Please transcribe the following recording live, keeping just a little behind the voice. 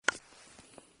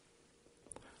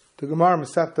The Gemara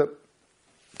Masechta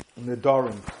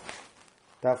Nedarim,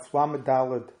 Daf Lamed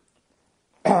Daled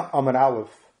Amud Aleph,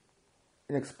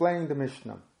 in explaining the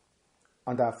Mishnah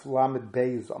on Daf Lamed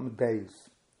Beis Amud Beis.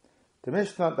 The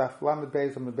Mishnah Daf Lamed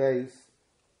Beis Amud Beis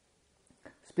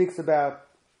speaks about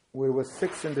where there were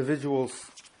 6 individuals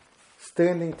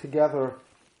standing together,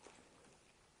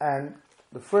 and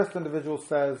the first individual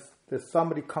says, "There's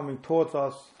somebody coming towards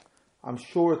us. I'm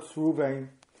sure it's Ruvain.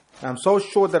 And I'm so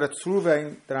sure that it's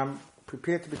Ruvain that I'm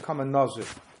prepared to become a Nazir."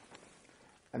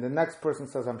 And the next person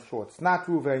says, "I'm sure it's not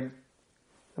Ruvain."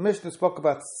 The Mishnah spoke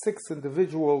about 6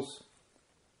 individuals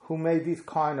who made these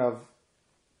kind of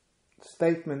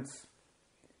statements.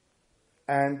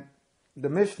 And the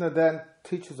Mishnah then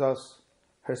teaches us,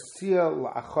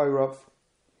 Hersia la'achayrov,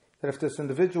 that if this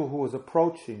individual who was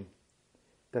approaching,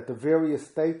 that the various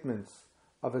statements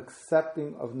of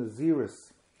accepting of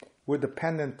Naziris were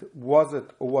dependent, was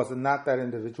it or was it not that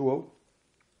individual,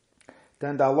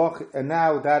 then the halach, and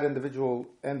now that individual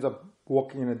ends up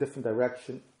walking in a different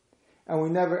direction, and we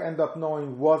never end up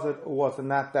knowing was it or was it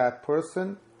not that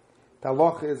person, the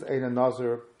halach is ein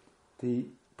nazir. The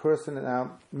person in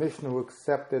our Mishnah who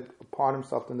accepted upon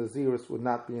himself the Naziris would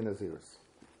not be a Naziris.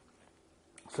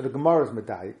 So the Gemara is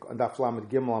medayik on Daf Lamed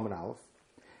Gimel Amud Aleph.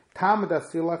 Tamid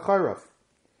Asil La'Chayrav.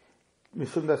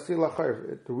 Mishum Asil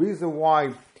La'Chayrav. The reason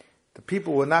why the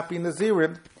people will not be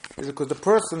Nazirim is because the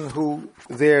person who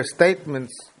their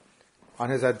statements on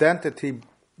his identity,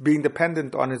 being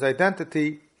dependent on his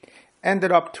identity,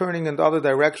 ended up turning in the other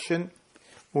direction.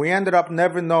 We ended up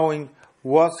never knowing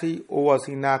was he or was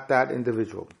he not that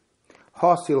individual.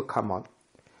 Hasil Kaman.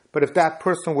 But if that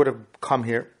person would have come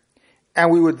here,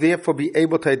 and we would therefore be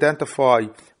able to identify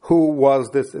who was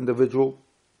this individual,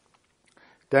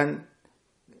 then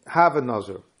have a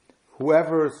Nazir.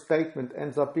 Whoever's statement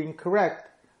ends up being correct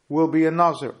will be a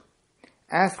Nazir.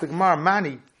 Ask the Gemara,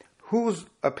 Mani, whose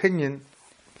opinion,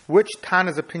 which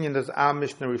Tana's opinion does our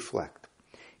Mishnah reflect?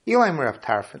 Elaim Rav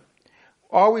Tarfon.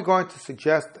 Are we going to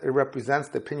suggest it represents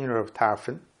the opinion of Rav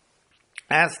Tarfon?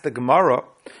 Ask the Gemara,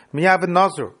 Miyav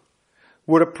Nazir.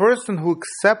 Would a person who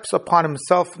accepts upon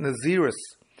himself Naziris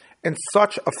in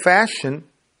such a fashion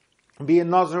be a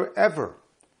Nazir ever?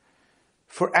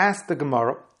 For ask the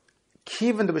Gemara,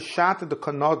 Kivan the B'shata the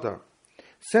Kanada,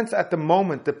 since at the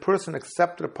moment the person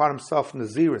accepted upon himself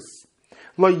Naziris,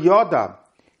 Lo Yoda,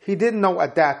 he didn't know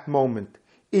at that moment,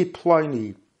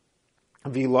 Iplani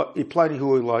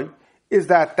hu Eloi, is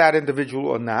that individual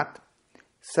or not?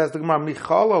 Says the Gemara,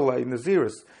 Michal Eloi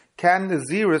Naziris, can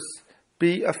Naziris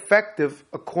be effective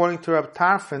according to Rav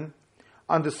Tarfon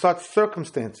under such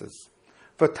circumstances?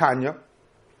 For Tanya,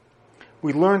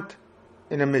 we learned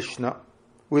in a Mishnah,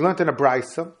 we learned in a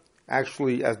Brisa,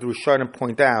 actually, as the Rishonim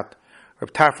point out,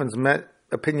 Rav Tarfon's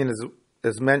opinion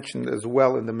is mentioned as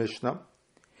well in the Mishnah.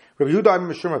 Rav Yehuda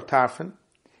Mishum Rav Tarfon,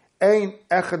 Ein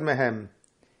Echad Mehem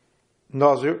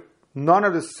Nazir, none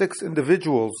of the 6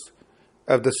 individuals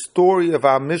of the story of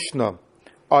our Mishnah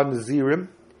are Nazirim.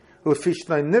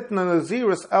 L'fishnai nitna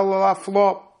Naziris el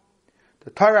la'aflo.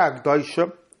 The Torah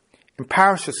Agdaisha in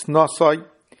Parashas Nasai,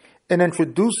 in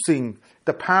introducing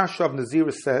the Parasha of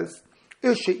Naziris, says,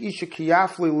 Isha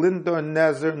kiyafli linda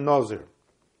nazir nazir.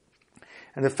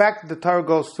 And the fact that the Torah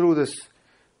goes through this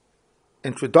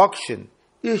introduction,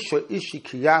 Isha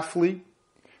kiyafli,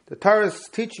 the Torah is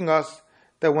teaching us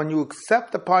that when you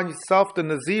accept upon yourself the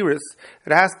Naziris,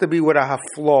 it has to be with a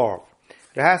haflor.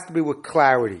 It has to be with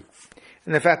clarity.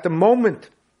 And if at the moment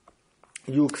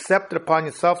you accepted upon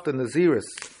yourself the Naziris,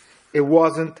 it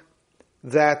wasn't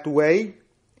that way,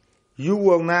 you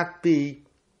will not be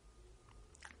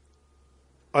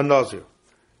a Nazir,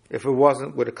 if it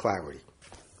wasn't with a clarity.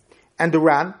 And the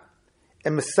Ran,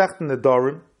 in Masechta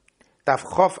Nedarim, Daf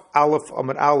Chof Aleph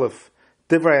Amud Aleph,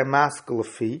 Divrei HaMaskil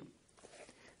Lefi,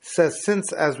 says,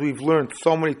 since, as we've learned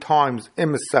so many times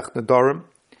in Masechta Nedarim,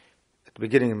 at the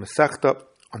beginning of Masechta,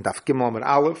 on Daf Gimel Amud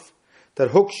Aleph, that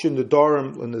Hukshin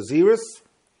Nedarim L'Naziris,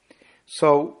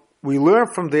 so we learn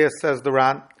from there, says the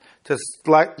Ran,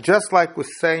 just like we're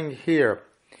saying here,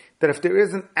 that if there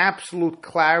isn't absolute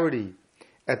clarity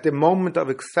at the moment of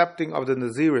accepting of the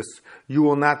Naziris, you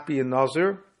will not be a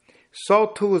Nazir. So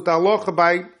too is the halacha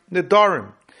by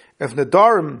Nedarim. If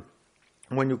Nedarim,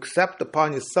 when you accept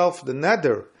upon yourself the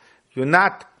neder, you're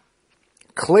not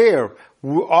clear,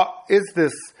 is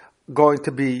this going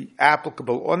to be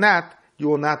applicable or not, you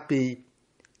will not be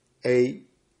the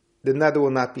neder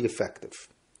will not be effective.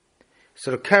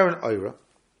 So the Karen Oira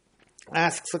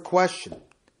asks a question.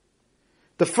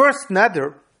 The first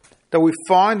neder that we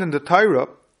find in the Torah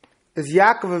is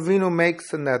Yaakov Avinu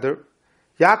makes a neder.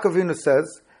 Yaakov Avinu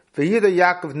says, V'yida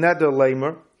Yaakov neder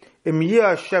lamer, im yeh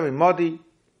Hashem imadi,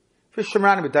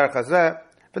 V'shemrani b'derech hazeh,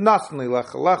 v'nasan li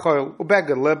lechol,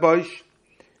 ubeged leboish,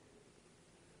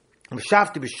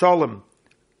 v'shavti b'sholem,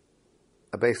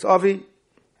 abeis avi,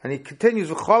 and he continues,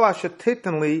 v'chol asher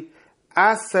titen li,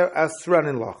 aser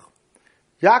asranin lach.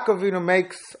 Yaakov Avinu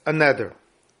makes a neder.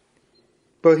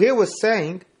 But here we're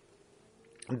saying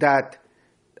that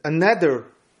a neder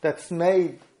that's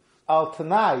made al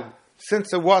tanai,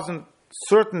 since it wasn't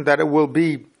certain that it will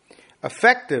be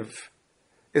effective,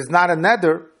 is not a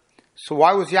neder. So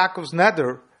why was Yaakov's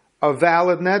neder a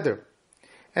valid neder?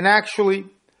 And actually,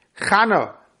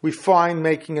 Chana, we find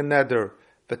making a neder.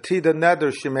 Vatida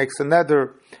neder, she makes a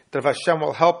neder that if Hashem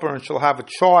will help her and she'll have a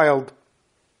child,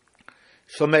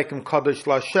 she'll make him Kaddish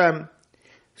LaHashem.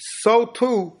 So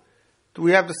too,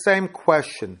 we have the same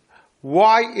question.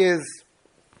 Why is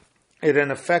it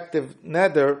an effective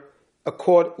neder?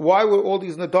 Why were all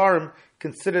these nedarim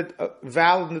considered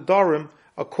valid nedarim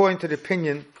according to the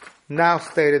opinion now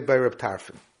stated by Reb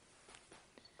Tarfon?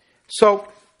 So,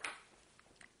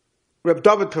 Reb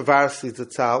David Povarsky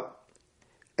Zatzal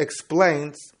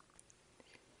explains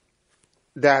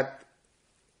that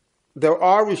there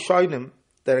are Rishonim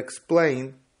that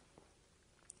explain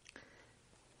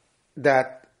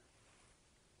that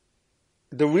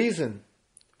the reason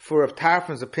for Reb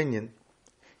Tarfon's opinion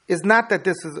is not that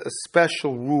this is a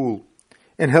special rule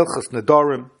in Hilchos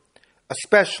Nedarim, a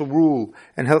special rule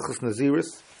in Hilchos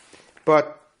Naziris,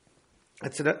 but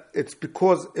it's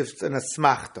because it's an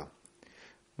asmachta.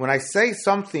 When I say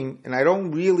something and I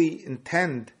don't really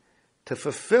intend to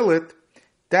fulfill it,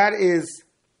 that is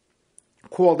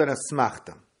called an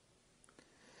asmachta.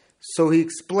 So he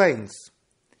explains,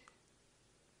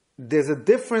 there's a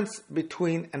difference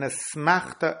between an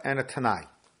asmachta and a tanai.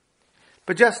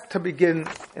 But just to begin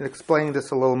and explain this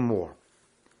a little more.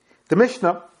 The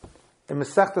Mishnah in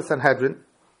Masechta Sanhedrin,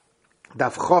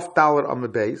 Daf Chof Dalet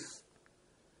Amud Beis,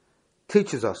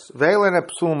 teaches us, Ve'elen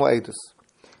epsulum la'edus.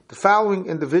 The following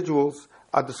individuals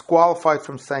are disqualified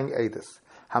from saying edus.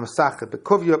 Hamsachet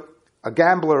bekuvya, a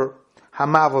gambler,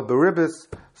 Hamavel beribis,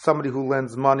 somebody who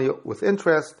lends money with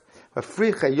interest,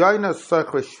 V'friche yoyna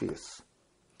soichre shvius.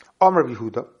 Omer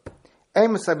Yehuda,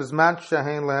 Emes abizman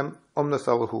shehein lehem umnas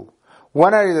alahu.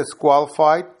 When are they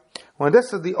disqualified? When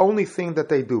this is the only thing that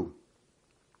they do.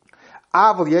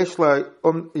 Aval yeshlam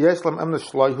umnas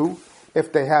shloihu,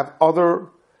 if they have other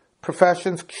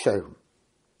professions, ksherim.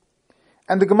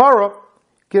 And the Gemara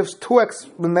gives two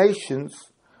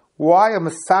explanations why a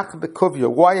mesach bekuvya,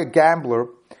 why a gambler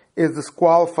is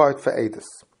disqualified for edus.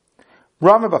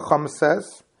 Rama Bacham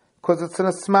says, because it's an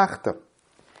asmachta.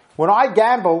 When I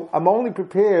gamble, I'm only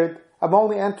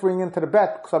entering into the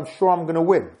bet because I'm sure I'm going to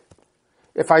win.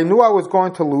 If I knew I was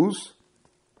going to lose,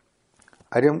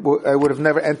 I would have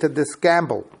never entered this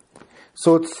gamble.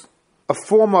 So it's a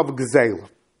form of gzeil.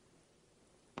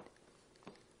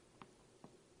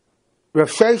 Rav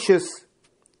Sheshes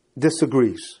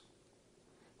disagrees.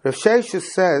 Rav Sheshes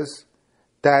says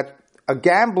that a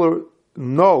gambler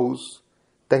knows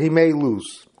that he may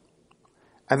lose.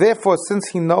 And therefore, since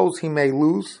he knows he may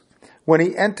lose, when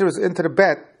he enters into the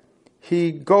bet,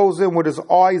 he goes in with his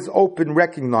eyes open,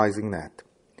 recognizing that.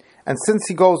 And since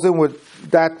he goes in with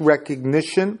that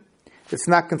recognition, it's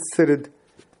not considered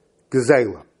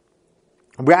gezela.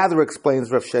 Rather, explains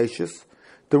Rav Sheshes,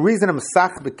 the reason a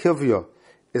mesach bekivya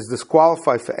is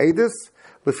disqualified for edus,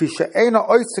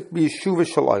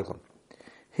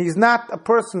 he's not a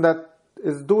person that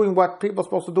is doing what people are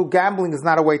supposed to do. Gambling is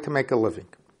not a way to make a living.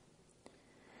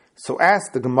 So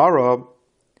ask the Gemara,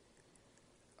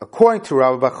 according to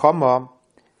Rabbi Bachama,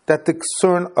 that the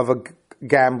concern of a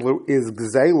gambler is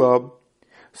gzeila.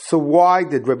 So why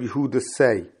did Rabbi Yehuda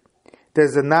say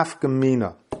there's a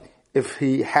nafkamina if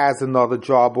he has another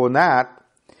job or not?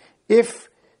 If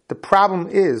the problem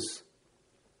is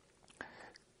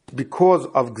because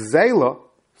of gzeila,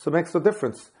 so it makes no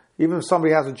difference. Even if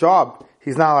somebody has a job,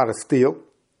 he's not allowed to steal.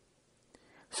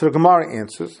 So the Gemara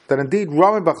answers that indeed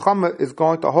Rami Bachama is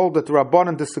going to hold that the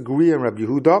Rabbanan disagree in Rabbi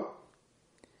Yehuda,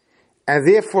 and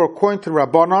therefore, according to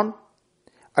Rabbanan,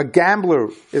 a gambler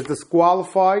is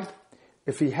disqualified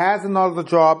if he has another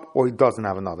job or he doesn't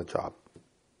have another job.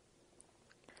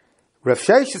 Rav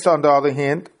Sheshes, on the other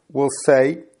hand, will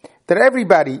say that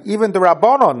everybody, even the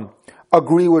Rabbanan,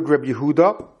 agree with Rabbi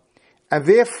Yehuda, and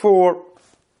therefore,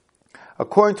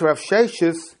 according to Rav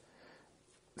Sheshes,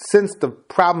 since the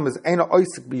problem is Eina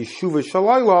Oisik B'Yeshuva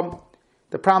Shalaylam,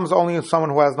 the problem is only in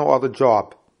someone who has no other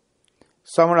job.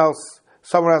 Someone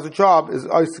who has a job is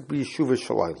Oisik B'Yeshuva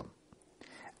Shalaylam.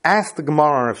 Ask the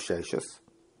Gemara on Rav Sheshes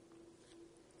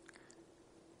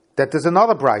that there's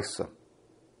another brisa.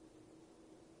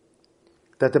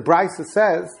 That the brisa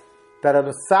says that a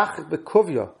Mesach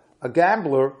B'Kuvya, a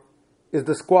gambler is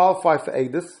disqualified for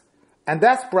Eidus, and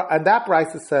that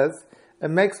Brisa says it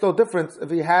makes no difference if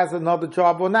he has another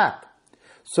job or not.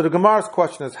 So the Gemara's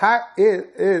question is how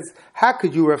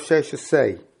could you, Rav Sheshes,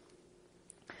 say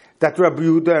that Rabbi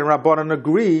Yehuda and Rabbanan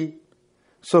agree?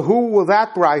 So who will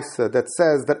that Brisa that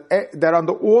says that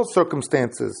under all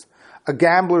circumstances a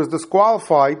gambler is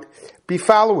disqualified be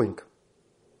following?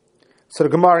 So the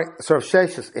Gemara, so Rav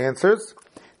Sheshes answers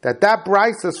that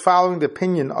Brisa is following the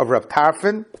opinion of Rav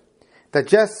Tarfon that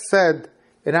just said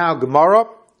in our Gemara,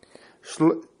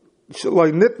 Shloi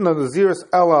nitna naziris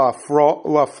ela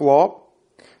laflo,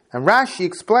 and Rashi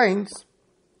explains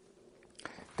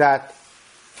that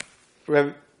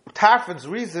Rav Tarfon's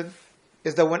reason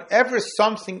is that whenever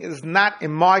something is not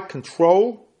in my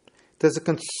control, there's a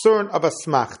concern of a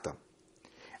smachta.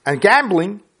 And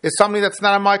gambling is something that's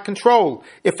not in my control,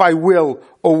 if I will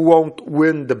or won't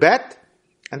win the bet,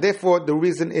 and therefore the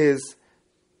reason is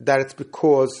that it's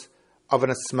because of an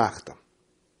asmachta.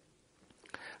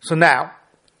 So now,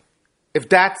 if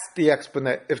that's the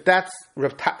explanation, if that's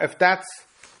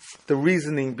the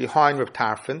reasoning behind Rav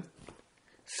Tarfon,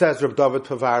 says Rav David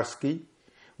Povarsky,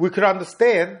 we could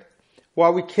understand why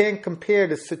we can't compare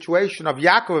the situation of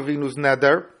Yaakov Avinu's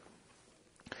neder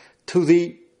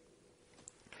to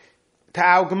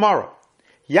our Gemara.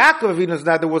 Yaakov Avinu's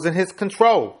neder was in his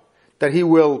control, that he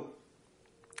will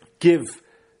give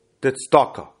the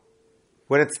tzedakah.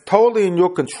 When it's totally in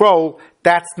your control,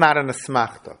 that's not an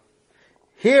asmachta.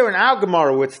 Here in our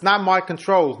Gemara, where it's not my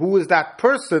control, who is that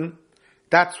person?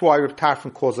 That's why Rav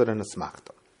Tarfon calls it an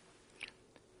asmachta.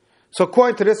 So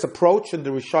according to this approach in the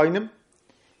Rishonim,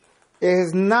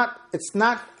 it's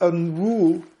not a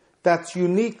rule that's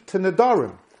unique to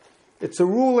Nedarim. It's a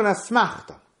rule in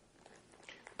asmachta.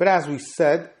 But as we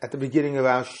said at the beginning of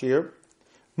our shir,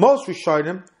 most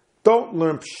Rishonim don't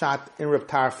learn Pshat in Rav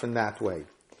Tarfon that way.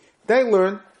 They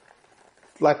learn,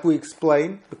 like we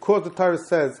explained, because the Torah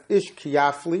says, Ish ki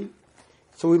Yafli,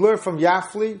 so we learn from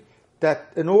Yafli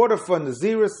that in order for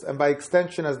Naziris, and by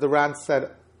extension, as the Ran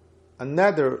said, a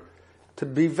neder, to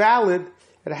be valid,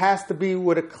 it has to be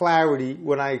with a clarity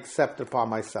when I accept it upon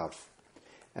myself.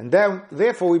 And then,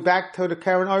 therefore, we back to the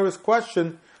Karen Oira's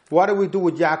question, what do we do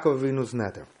with Yaakov Avinu's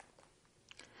neder?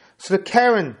 So the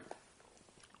Karen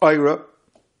Oira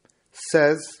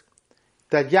says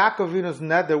that Yaakov Avinu's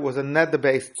neder was a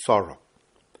neder-based sorrow.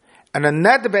 And a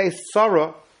neder-based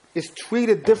sorrow is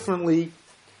treated differently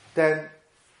than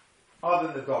other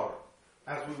nedarim,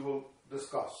 as we will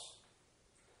discuss.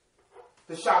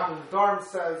 The Shabbat Nedarim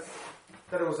says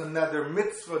that it was a neder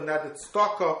mitzvah, neder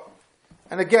tzedakah.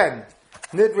 And again,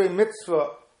 nidrei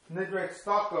mitzvah, nidrei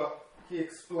tzedakah, he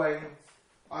explains,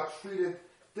 are treated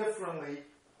differently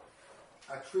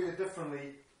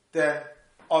than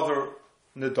other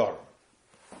nedarim.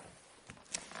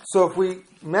 So if we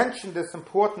mention this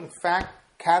important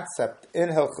concept in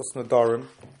Hilchos Nedarim,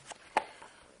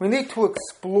 we need to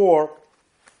explore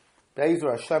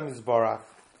Be'ezer Hashem Yisbarach,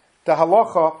 the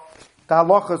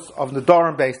halachas of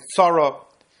Nedarim-based tzara,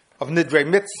 of nidrei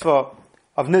mitzvah,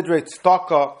 of nidrei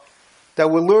tzedakah, that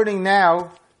we're learning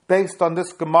now based on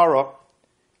this Gemara,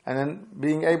 and then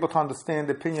being able to understand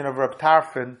the opinion of Reb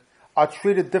Tarfon, are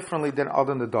treated differently than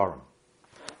other Nedarim.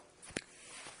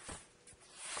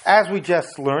 As we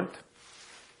just learned,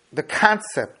 the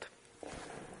concept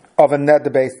of a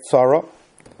neder-based tzara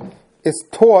is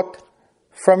taught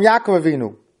from Yaakov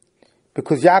Avinu,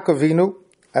 because Yaakov Avinu,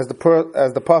 as the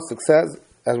pasuk says,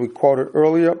 as we quoted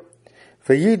earlier,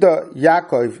 V'yida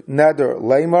Yaakov neder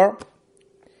leimer,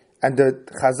 and the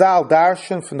Chazal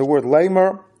darshan from the word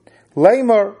leimer,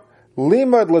 limad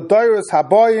l'doros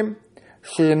habayim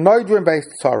she'noidrim based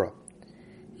tzara.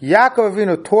 Yaakov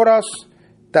Avinu taught us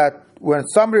that when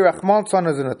somebody Rahman son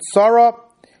is in a tzara,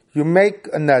 you make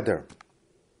a neder.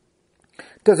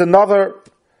 There's another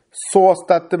source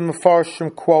that the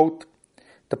Mefarshim quote.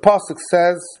 The pasuk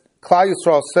says, Klal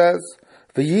Yisrael says,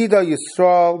 "V'yida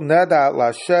Yisrael neder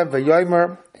l'Hashem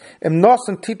v'yomer im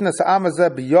nosen titnas amazeh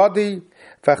b'yodi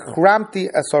v'chramti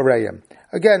esoreim."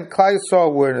 Again, Klal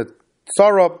Yisrael were in a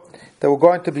tzara, they were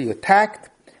going to be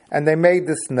attacked, and they made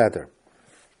this neder.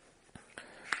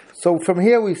 So from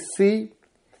here we see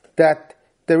that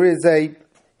there is a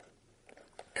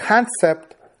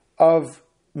concept of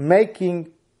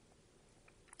making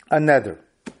a neder.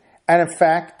 And in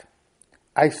fact,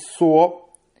 I saw,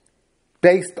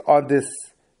 based on this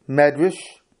medrash,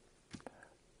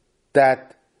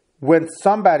 that when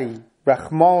somebody,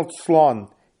 Rahman Tzlon,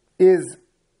 is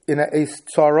in a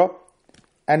tzara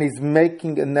and he's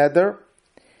making a neder,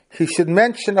 he should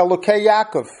mention Elokei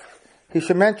Yaakov. He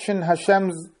should mention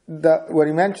when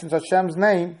he mentions Hashem's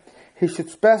name, he should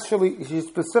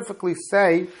specifically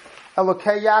say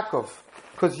Elokei Yaakov,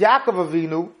 because Yaakov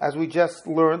Avinu, as we just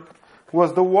learned,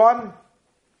 was the one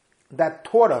that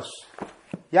taught us.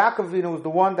 Yaakov Avinu was the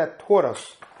one that taught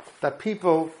us that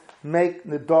people make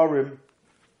nedarim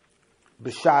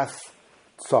b'shas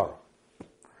tzara.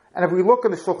 And if we look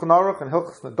in the Shulchan Aruch and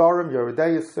Hilchos Nedarim,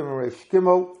 Yeridei Simon Reish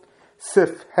Gimel,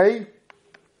 Sif Hey,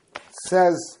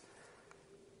 says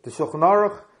the Shulchan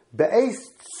Aruch, Be'ez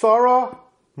tzara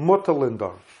mutar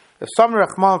lindar. If someone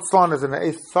Rachman Tzlan is in an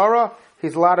Eis tzara,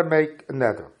 he's allowed to make a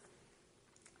neder.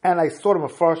 And I saw the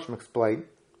Mefarshim explain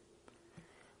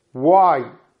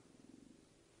why,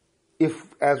 if,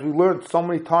 as we learned so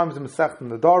many times in Masechet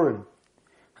Nedarim,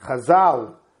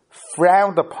 Chazal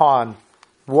frowned upon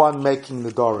one making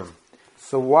nedarim.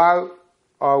 So why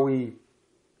are we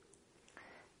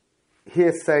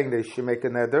here saying they should make a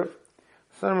neder?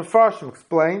 So the Mefarshim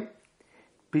explain,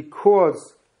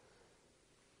 because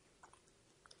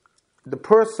the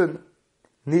person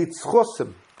needs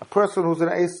schusim. A person who's in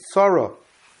Eis tzara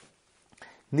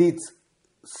needs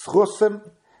schusim,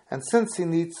 and since he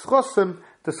needs schusim,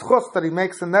 the schus that he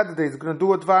makes a neder that he's going to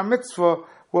do a dvar mitzvah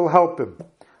will help him.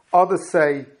 Others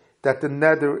say that the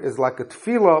neder is like a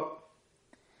tefillah,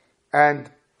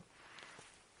 and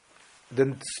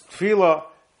the tefillah,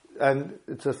 and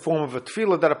it's a form of a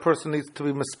tefillah that a person needs to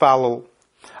be mispalel.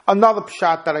 Another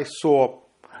pshat that I saw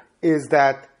is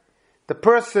that the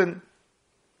person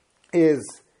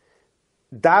is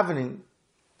davening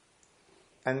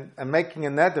and making a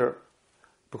neder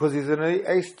because he's in a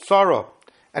Eis tzara,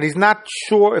 and he's not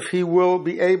sure if he will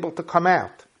be able to come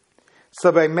out.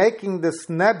 So by making this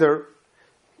neder,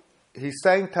 he's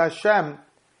saying to Hashem,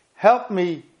 help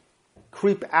me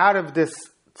creep out of this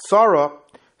tzara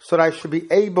so that I should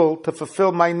be able to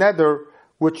fulfill my neder,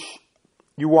 which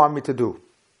you want me to do.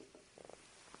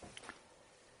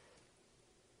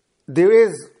 There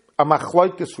is a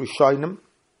machloikis rishonim.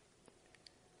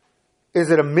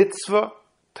 Is it a mitzvah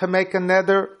to make a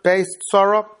neder based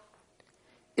tzara?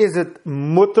 Is it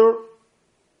mutar,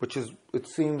 which is, it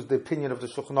seems, the opinion of the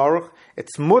Shulchan Aruch?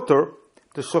 It's mutar,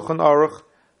 the Shulchan Aruch,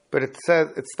 but it says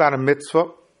it's not a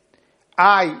mitzvah.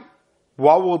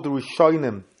 What will the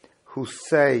rishonim who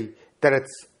say that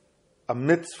it's a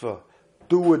mitzvah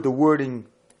do with the wording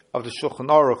of the Shulchan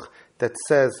Aruch that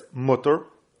says mutar?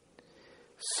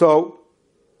 So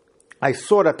I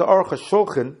saw that the Aruch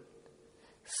HaShulchan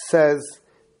says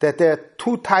that there are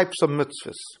two types of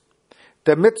mitzvahs: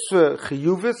 the mitzvah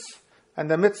chiyuvis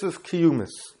and the mitzvah kiyumis.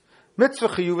 Mitzvah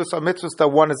chiyuvis are mitzvahs that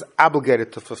one is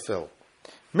obligated to fulfill.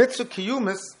 Mitzvah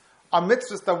kiyumis are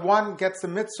mitzvahs that one gets a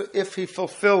mitzvah if he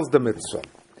fulfills the mitzvah.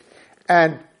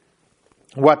 And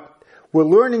what we're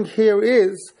learning here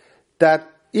is that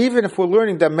even if we're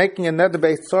learning that making a neder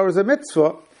based tzara is a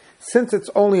mitzvah, since it's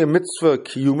only a mitzvah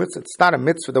kiyumis, it's not a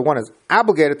mitzvah that one is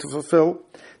obligated to fulfill.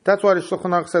 That's why the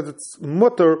Shulchan Aruch says it's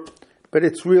mutar, but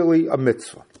it's really a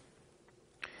mitzvah.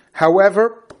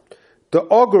 However, the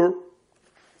Ogur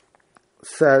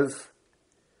says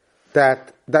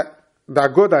that the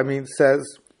Agud,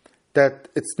 says that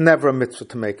it's never a mitzvah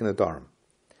to make an nedarim.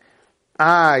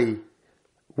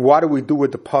 What do we do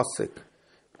with the pasuk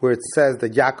where it says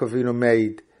that Yaakov Avinu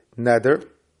made neder?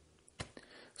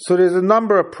 So there's a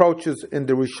number of approaches in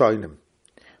the Rishonim.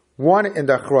 One in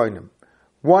the Achronim.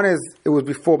 One is, it was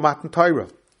before Matan Torah.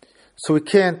 So we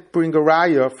can't bring a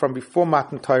raya from before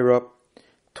Matan Torah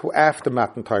to after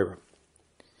Matan Torah.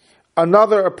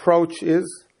 Another approach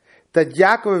is that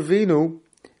Yaakov Avinu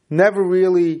never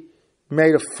really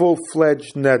made a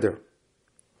full-fledged neder.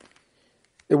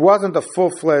 It wasn't a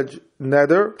full-fledged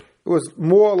neder. It was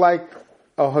more like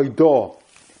a hoidah.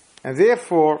 And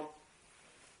therefore,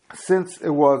 since it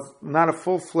was not a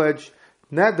full-fledged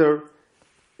neder,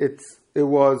 it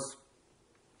was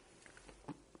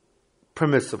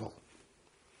permissible.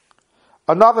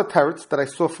 Another teretz that I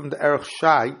saw from the Erech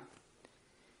Shai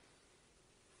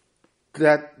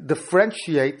that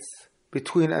differentiates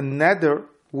between a neder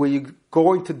where you're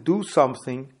going to do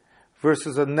something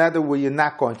versus a neder where you're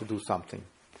not going to do something.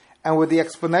 And with the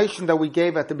explanation that we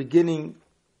gave at the beginning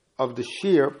of the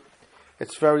shir,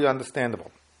 it's very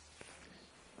understandable.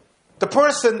 The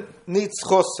person needs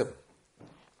chosim.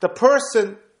 The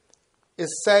person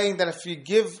is saying that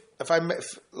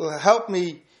if help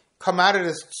me come out of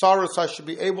this sorrow, so I should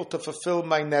be able to fulfill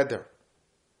my neder.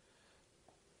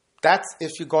 That's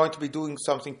if you're going to be doing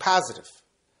something positive.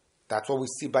 That's what we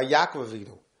see by Yaakov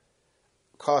Avinu.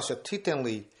 Kasha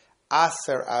titenli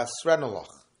aser asrenulach.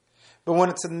 But when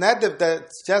it's a neder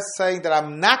that's just saying that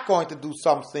I'm not going to do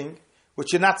something,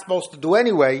 which you're not supposed to do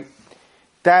anyway,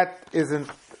 that isn't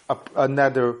a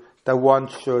neder that one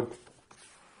should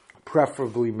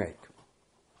preferably make.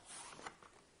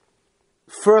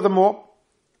 Furthermore,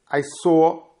 I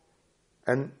saw,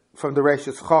 and from the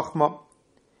Reishis Chachma,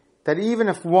 that even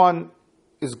if one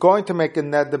is going to make a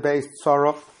neder-based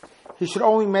tzara, he should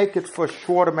only make it for a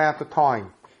short amount of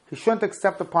time. He shouldn't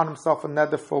accept upon himself a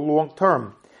neder for a long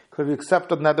term, because if you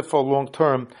accept a neder for a long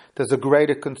term, there's a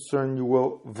greater concern you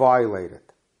will violate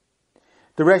it.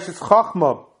 The Reishis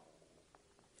Chachma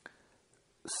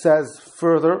says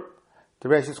further, the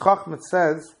Reishis Chachma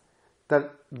says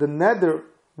that the neder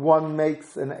one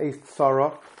makes in a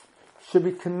tzara should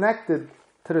be connected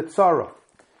to the tzara,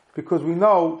 because we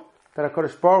know that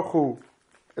HaKadosh Baruch Hu,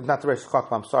 not the Reishis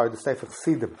Chachma, I'm sorry, the Sefer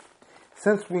Chassidim,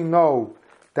 since we know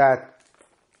that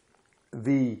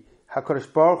the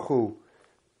HaKadosh Baruch Hu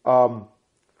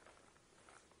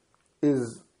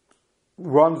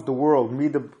runs the world,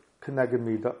 Midah Keneged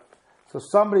Midah. So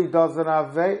somebody does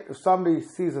if somebody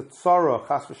sees a tzara,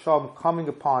 chas v'shalom, coming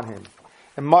upon him,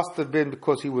 it must have been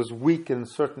because he was weak in a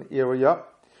certain area.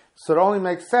 So it only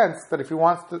makes sense that if he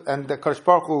wants to, and the HaKadosh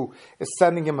Baruch Hu is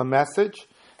sending him a message,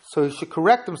 so he should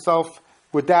correct himself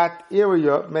with that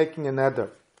area, making a neder.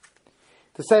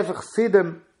 The Sefer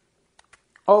Chassidim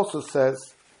also says,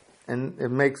 and it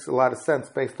makes a lot of sense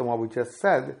based on what we just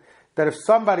said, that if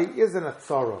somebody is in a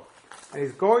tzara and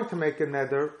he's going to make a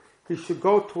neder, he should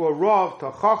go to a Rav, to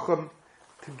a Chacham,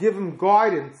 to give him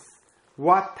guidance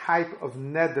what type of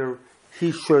neder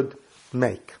he should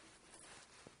make.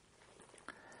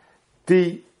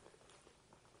 The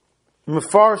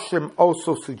Mefarshim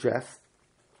also suggest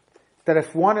that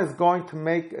if one is going to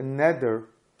make a neder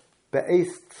be'ez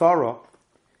tzara,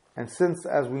 and since,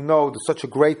 as we know, there's such a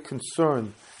great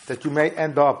concern that you may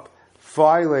end up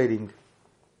violating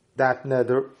that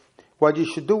neder, what you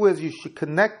should do is you should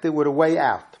connect it with a way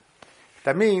out.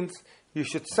 That means you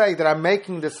should say that I'm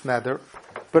making this neder,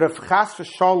 but if chas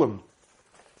v'sholem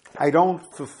I don't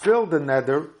fulfill the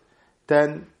neder,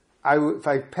 then if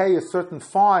I pay a certain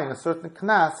fine, a certain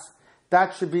knas,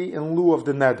 that should be in lieu of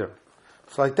the neder.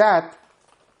 So like that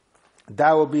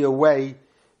will be a way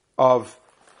of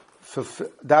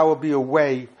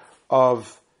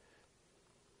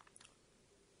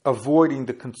avoiding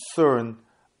the concern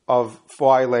of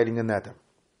violating a neder.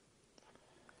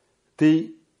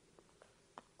 The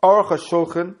Aruch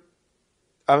HaShulchan,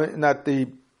 the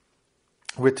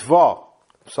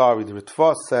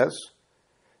Ritva says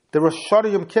the Rosh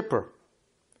Hashanah Yom Kippur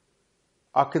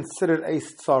are considered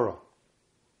eis tzara.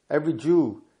 Every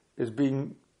Jew is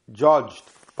being judged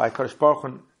by Kadosh Baruch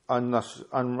Hu on Rosh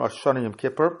Hashanah Yom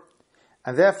Kippur,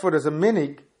 and therefore there's a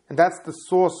minig, and that's the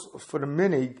source for the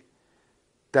minig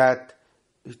that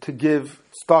to give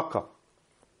tzedakah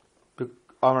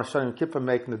on Rosh Hashanah Yom Kippur,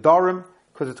 making the darim,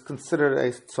 because it's considered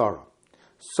eis tzara.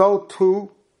 So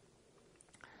too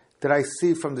that I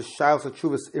see from the Shailos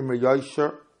HaTshuvas Imre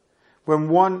Yosher, when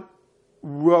one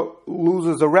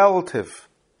loses a relative,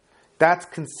 that's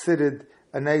considered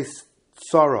an eis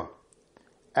tzara,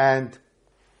 and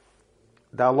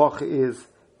the halacha is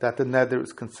that the neder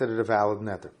is considered a valid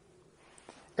neder.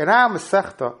 In our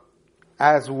Masechta,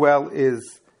 as well as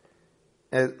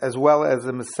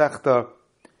the Masechta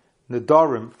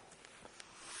Nedarim,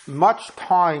 much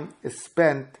time is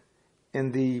spent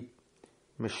in the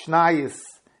Mishnayos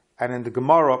and in the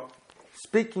Gemara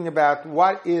speaking about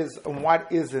what is and what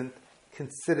isn't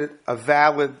considered a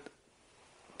valid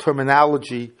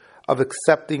terminology of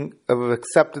acceptance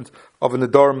of a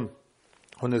Nedarim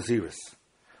or Naziris.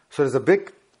 So there's a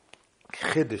big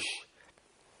chiddush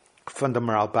from the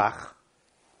Meralbach.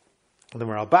 The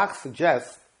Meralbach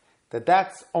suggests that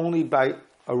that's only by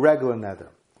a regular neder.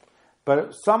 But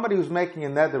if somebody who's making a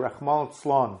neder, Rachmana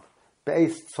litzlan,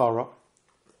 be'ez tzara,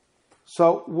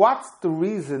 so what's the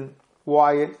reason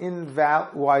why a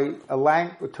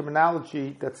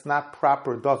terminology that's not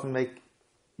proper doesn't make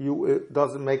it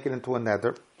into a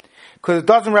neder? Because it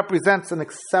doesn't represent an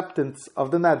acceptance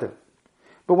of the neder.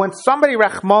 But when somebody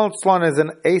Rachmana litzlan is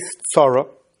an eis tzara,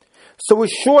 so we're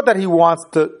sure that he wants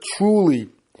to truly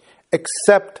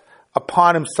accept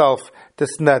upon himself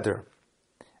this neder.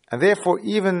 And therefore,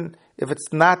 even if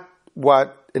it's not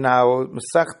what in our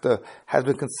Masechta has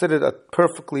been considered a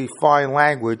perfectly fine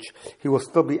language, he will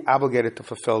still be obligated to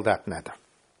fulfill that neder.